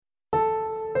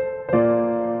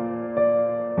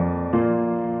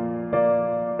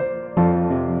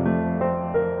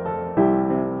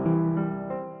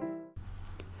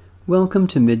Welcome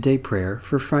to Midday Prayer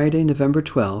for Friday, November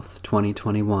 12th,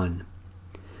 2021.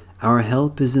 Our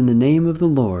help is in the name of the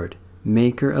Lord,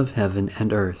 Maker of heaven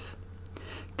and earth.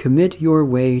 Commit your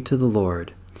way to the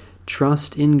Lord.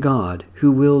 Trust in God,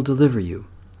 who will deliver you.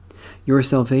 Your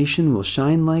salvation will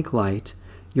shine like light,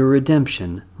 your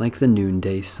redemption like the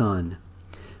noonday sun.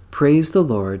 Praise the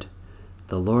Lord.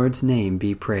 The Lord's name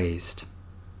be praised.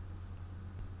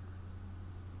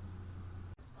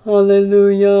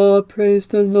 Hallelujah, praise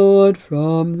the Lord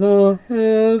from the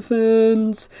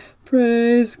heavens.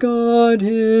 Praise God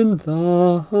in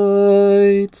the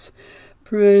heights.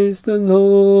 Praise the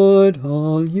Lord,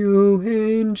 all you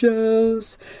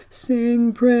angels.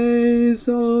 Sing praise,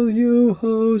 all you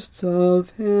hosts of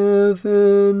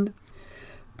heaven.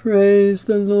 Praise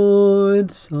the Lord,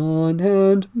 sun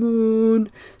and moon.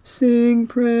 Sing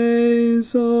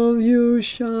praise, all you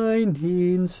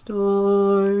shining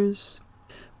stars.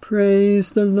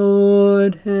 Praise the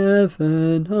Lord,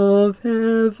 heaven of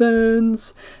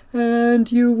heavens,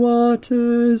 and you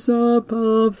waters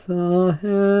above the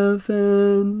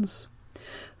heavens.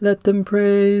 Let them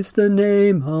praise the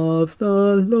name of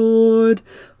the Lord,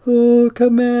 who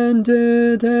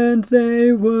commanded and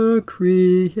they were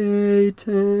created,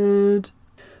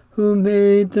 who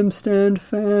made them stand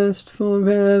fast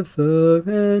forever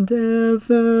and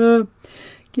ever,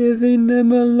 giving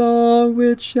them a law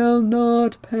which shall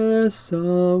not pass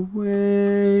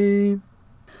away.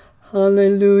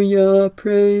 Hallelujah,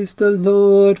 praise the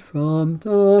Lord from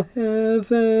the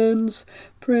heavens.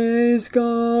 Praise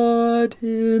God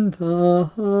in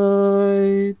the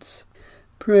heights.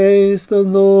 Praise the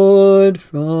Lord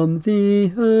from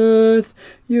the earth,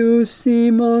 you sea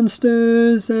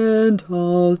monsters and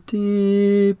all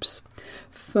deeps.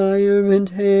 Fire and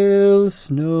hail,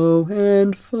 snow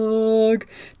and fog,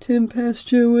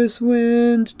 tempestuous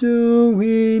wind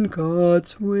doing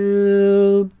God's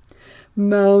will.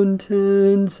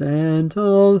 Mountains and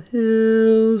all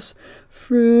hills,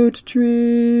 fruit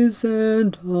trees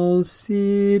and all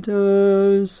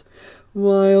cedars,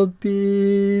 wild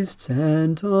beasts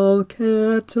and all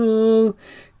cattle,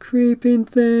 creeping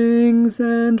things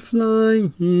and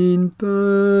flying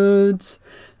birds,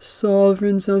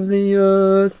 sovereigns of the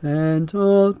earth and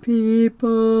all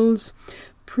peoples,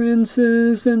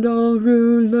 princes and all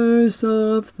rulers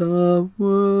of the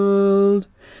world,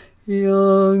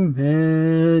 young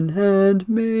men and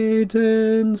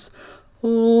maidens,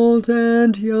 old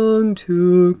and young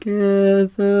together.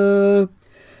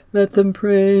 Let them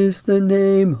praise the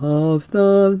name of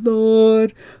the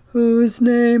Lord, whose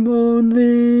name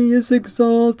only is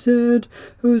exalted,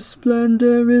 whose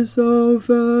splendor is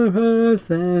over earth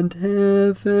and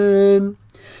heaven.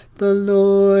 The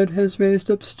Lord has raised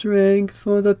up strength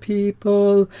for the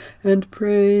people, and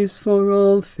praise for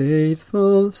all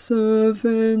faithful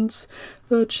servants,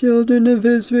 the children of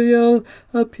Israel,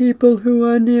 a people who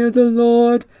are near the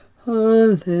Lord.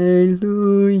 Hallelujah.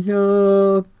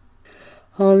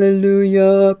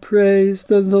 Hallelujah, praise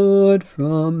the Lord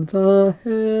from the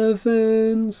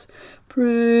heavens.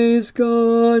 Praise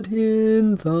God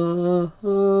in the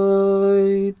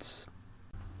heights.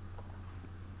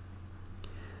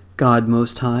 God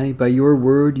Most High, by your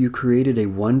word you created a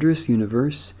wondrous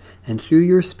universe, and through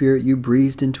your Spirit you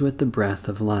breathed into it the breath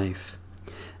of life.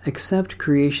 Accept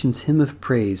creation's hymn of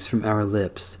praise from our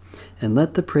lips, and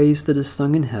let the praise that is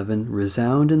sung in heaven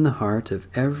resound in the heart of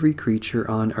every creature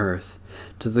on earth,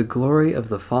 to the glory of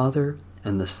the Father,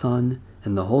 and the Son,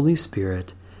 and the Holy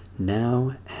Spirit,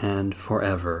 now and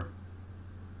forever.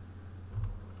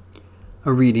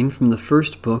 A reading from the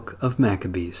first book of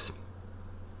Maccabees.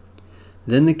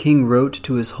 Then the king wrote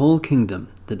to his whole kingdom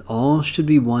that all should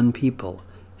be one people,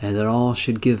 and that all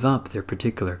should give up their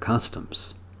particular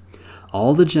customs.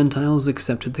 All the Gentiles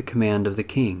accepted the command of the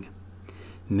king.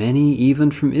 Many,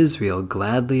 even from Israel,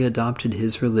 gladly adopted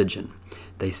his religion.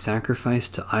 They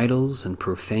sacrificed to idols and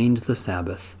profaned the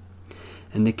Sabbath.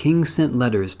 And the king sent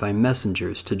letters by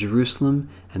messengers to Jerusalem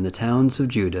and the towns of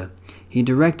Judah. He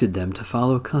directed them to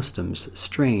follow customs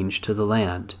strange to the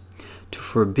land, to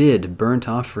forbid burnt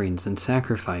offerings and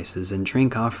sacrifices and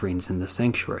drink offerings in the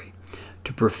sanctuary,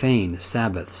 to profane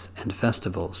Sabbaths and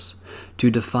festivals, to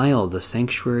defile the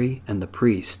sanctuary and the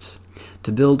priests,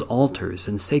 to build altars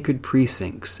and sacred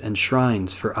precincts and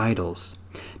shrines for idols,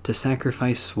 to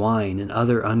sacrifice swine and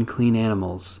other unclean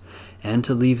animals, and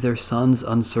to leave their sons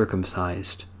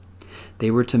uncircumcised.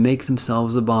 They were to make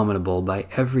themselves abominable by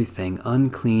everything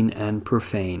unclean and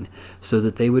profane, so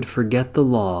that they would forget the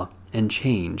law and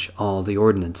change all the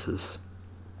ordinances.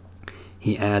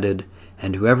 He added,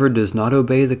 "And whoever does not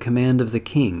obey the command of the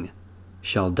king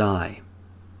shall die."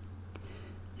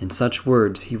 In such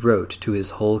words he wrote to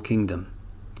his whole kingdom.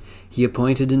 He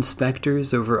appointed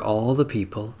inspectors over all the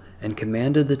people, and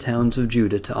commanded the towns of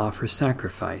Judah to offer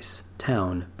sacrifice,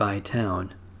 town by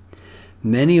town.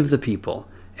 Many of the people,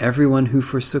 everyone who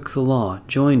forsook the law,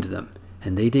 joined them,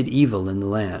 and they did evil in the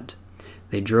land.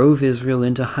 They drove Israel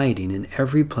into hiding in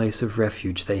every place of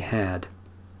refuge they had.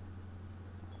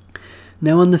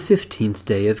 Now on the 15th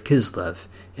day of Kislev,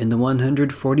 in the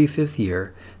 145th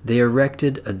year, they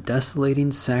erected a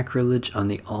desolating sacrilege on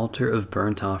the altar of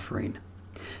burnt offering.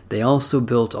 They also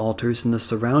built altars in the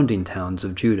surrounding towns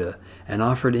of Judah, and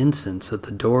offered incense at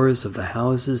the doors of the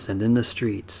houses and in the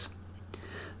streets.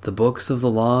 The books of the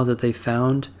law that they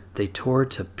found, they tore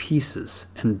to pieces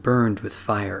and burned with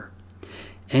fire.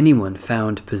 Anyone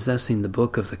found possessing the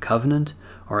book of the covenant,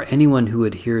 or anyone who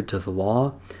adhered to the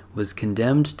law, was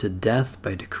condemned to death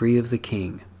by decree of the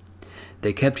king.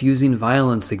 They kept using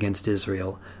violence against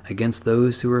Israel, against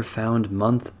those who were found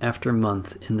month after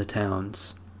month in the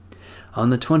towns. On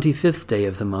the 25th day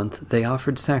of the month they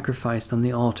offered sacrifice on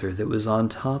the altar that was on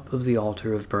top of the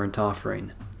altar of burnt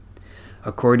offering.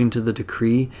 According to the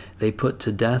decree, they put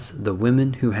to death the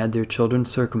women who had their children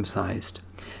circumcised,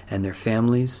 and their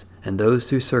families, and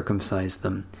those who circumcised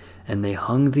them, and they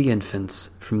hung the infants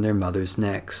from their mothers'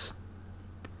 necks.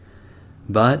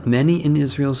 But many in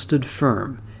Israel stood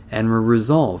firm, and were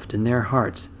resolved in their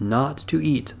hearts not to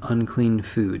eat unclean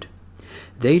food.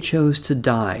 They chose to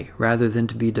die rather than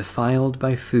to be defiled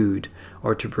by food,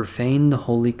 or to profane the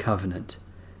holy covenant,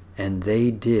 and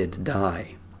they did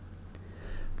die.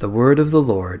 The word of the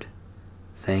Lord.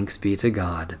 Thanks be to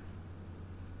God.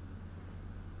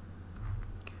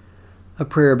 A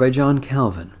prayer by John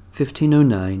Calvin,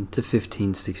 1509 to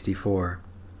 1564.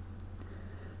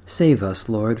 Save us,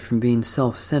 Lord, from being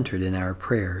self-centered in our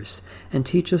prayers, and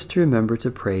teach us to remember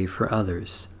to pray for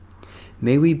others.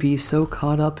 May we be so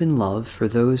caught up in love for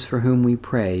those for whom we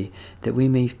pray that we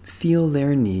may feel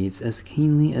their needs as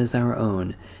keenly as our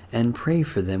own, and pray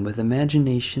for them with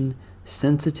imagination,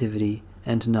 sensitivity,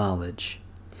 and knowledge.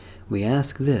 We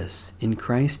ask this in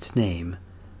Christ's name.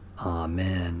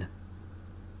 Amen.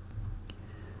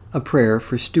 A prayer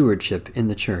for stewardship in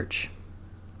the Church.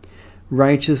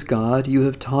 Righteous God, you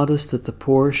have taught us that the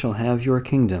poor shall have your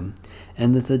kingdom,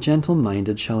 and that the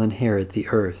gentle-minded shall inherit the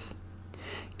earth.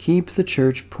 Keep the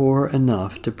Church poor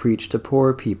enough to preach to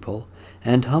poor people,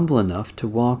 and humble enough to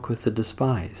walk with the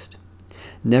despised.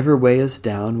 Never weigh us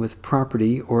down with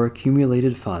property or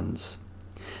accumulated funds.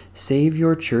 Save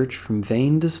your Church from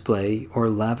vain display or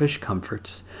lavish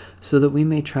comforts, so that we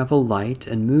may travel light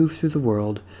and move through the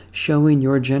world, showing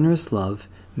your generous love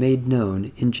made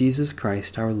known in Jesus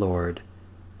Christ our Lord.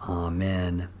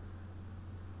 Amen.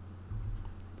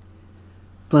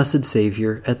 Blessed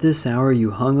Savior, at this hour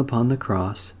you hung upon the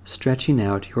cross, stretching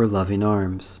out your loving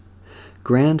arms.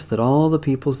 Grant that all the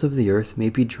peoples of the earth may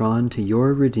be drawn to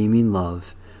your redeeming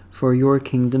love, for your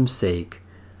kingdom's sake.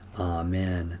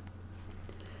 Amen.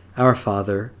 Our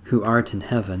Father, who art in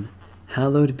heaven,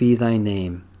 hallowed be thy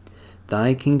name.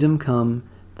 Thy kingdom come,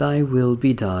 thy will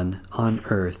be done, on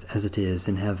earth as it is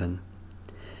in heaven.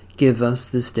 Give us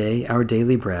this day our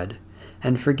daily bread,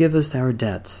 and forgive us our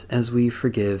debts as we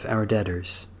forgive our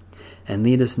debtors. And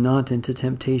lead us not into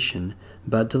temptation,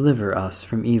 but deliver us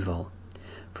from evil.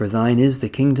 For thine is the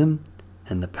kingdom,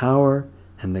 and the power,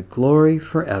 and the glory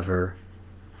forever.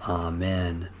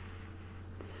 Amen.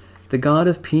 The God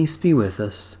of peace be with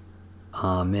us.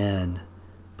 Amen.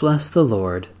 Bless the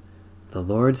Lord. The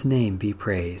Lord's name be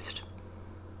praised.